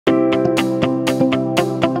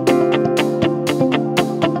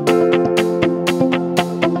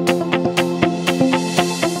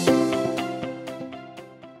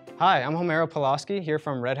I'm Homero Pawlowski here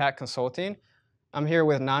from Red Hat Consulting. I'm here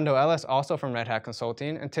with Nando Ellis, also from Red Hat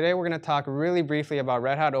Consulting, and today we're going to talk really briefly about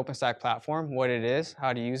Red Hat OpenStack platform, what it is,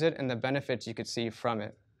 how to use it, and the benefits you could see from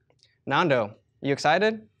it. Nando, you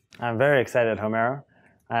excited? I'm very excited, Homero.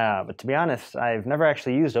 But to be honest, I've never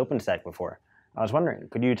actually used OpenStack before. I was wondering,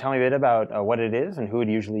 could you tell me a bit about what it is and who would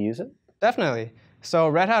usually use it? Definitely. So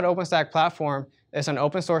Red Hat OpenStack platform is an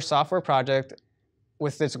open source software project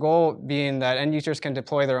with its goal being that end users can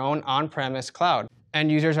deploy their own on-premise cloud.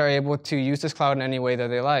 End users are able to use this cloud in any way that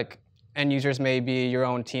they like. End users may be your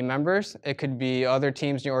own team members, it could be other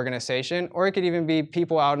teams in your organization, or it could even be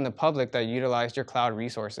people out in the public that utilize your cloud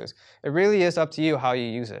resources. It really is up to you how you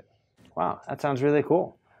use it. Wow, that sounds really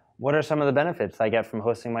cool. What are some of the benefits I get from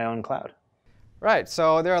hosting my own cloud? Right,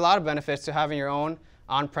 so there are a lot of benefits to having your own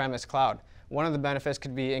on-premise cloud. One of the benefits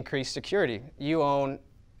could be increased security. You own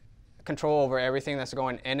control over everything that's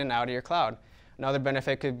going in and out of your cloud. Another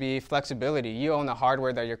benefit could be flexibility. You own the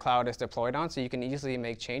hardware that your cloud is deployed on, so you can easily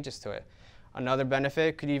make changes to it. Another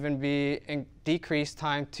benefit could even be decreased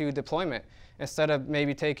time to deployment. Instead of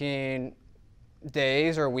maybe taking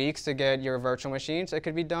days or weeks to get your virtual machines, it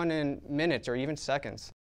could be done in minutes or even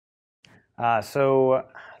seconds. So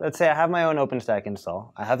let's say I have my own OpenStack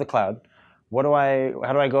install. I have the cloud. How do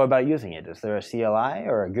I go about using it? Is there a CLI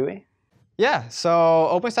or a GUI? Yeah, so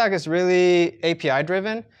OpenStack is really API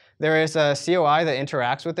driven. There is a COI that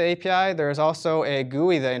interacts with the API. There is also a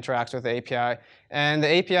GUI that interacts with the API. And the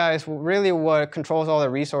API is really what controls all the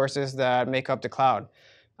resources that make up the cloud.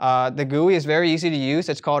 The GUI is very easy to use.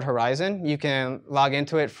 It's called Horizon. You can log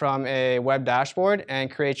into it from a web dashboard and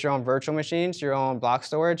create your own virtual machines, your own block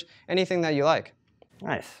storage, anything that you like.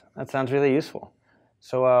 Nice. That sounds really useful.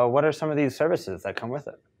 So what are some of these services that come with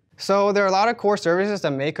it? So there are a lot of core services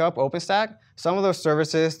that make up OpenStack. Some of those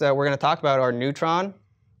services that we're going to talk about are Neutron,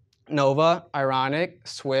 Nova, Ironic,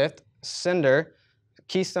 Swift, Cinder,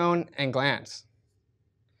 Keystone, and Glance.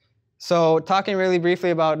 So talking really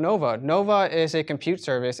briefly about Nova. Nova is a compute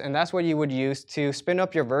service, and that's what you would use to spin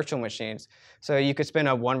up your virtual machines. So you could spin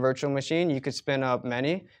up one virtual machine, you could spin up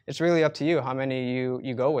many. It's really up to you how many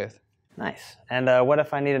you go with. Nice. And what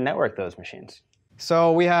if I need to network those machines?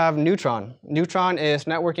 So we have Neutron. Neutron is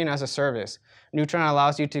networking as a service. Neutron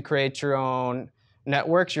allows you to create your own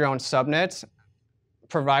networks, your own subnets,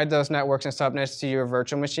 provide those networks and subnets to your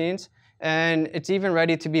virtual machines, and it's even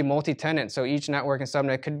ready to be multi-tenant, so each network and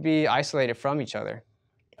subnet could be isolated from each other.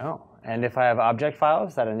 Oh, and if I have object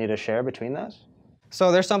files that I need to share between those?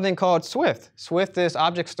 So there's something called Swift. Swift is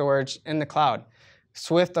object storage in the cloud.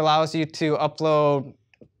 Swift allows you to upload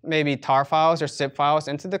maybe tar files or zip files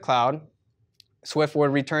into the cloud. Swift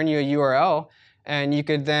would return you a URL, and you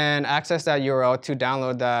could then access that URL to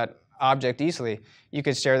download that object easily. You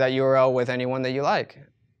could share that URL with anyone that you like.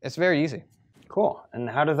 It's very easy. Cool. And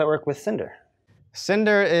how does that work with Cinder?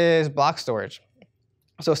 Cinder is block storage.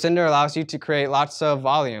 So Cinder allows you to create lots of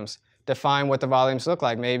volumes, define what the volumes look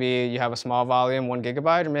like. Maybe you have a small volume, 1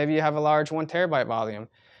 GB, or maybe you have a large 1 TB volume.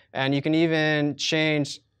 And you can even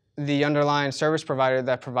change the underlying service provider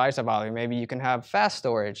that provides the volume. Maybe you can have fast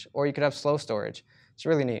storage, or you could have slow storage. It's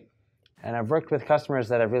really neat. And I've worked with customers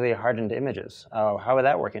that have really hardened images. How would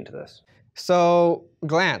that work into this? So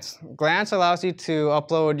Glance. Glance allows you to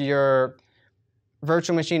upload your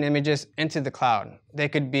virtual machine images into the cloud. They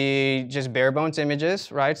could be just bare bones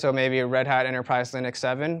images, right? So maybe a Red Hat Enterprise Linux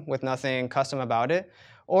 7 with nothing custom about it.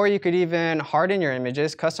 Or you could even harden your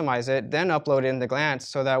images, customize it, then upload it into Glance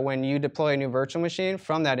so that when you deploy a new virtual machine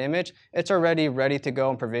from that image, it's already ready to go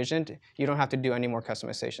and provisioned. You don't have to do any more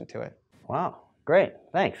customization to it. Wow, great,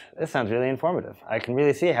 thanks. This sounds really informative. I can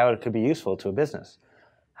really see how it could be useful to a business.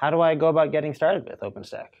 How do I go about getting started with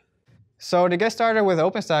OpenStack? So to get started with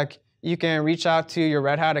OpenStack, you can reach out to your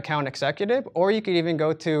Red Hat account executive, or you could even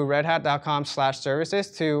go to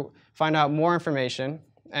redhat.com/services to find out more information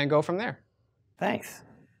and go from there. Thanks.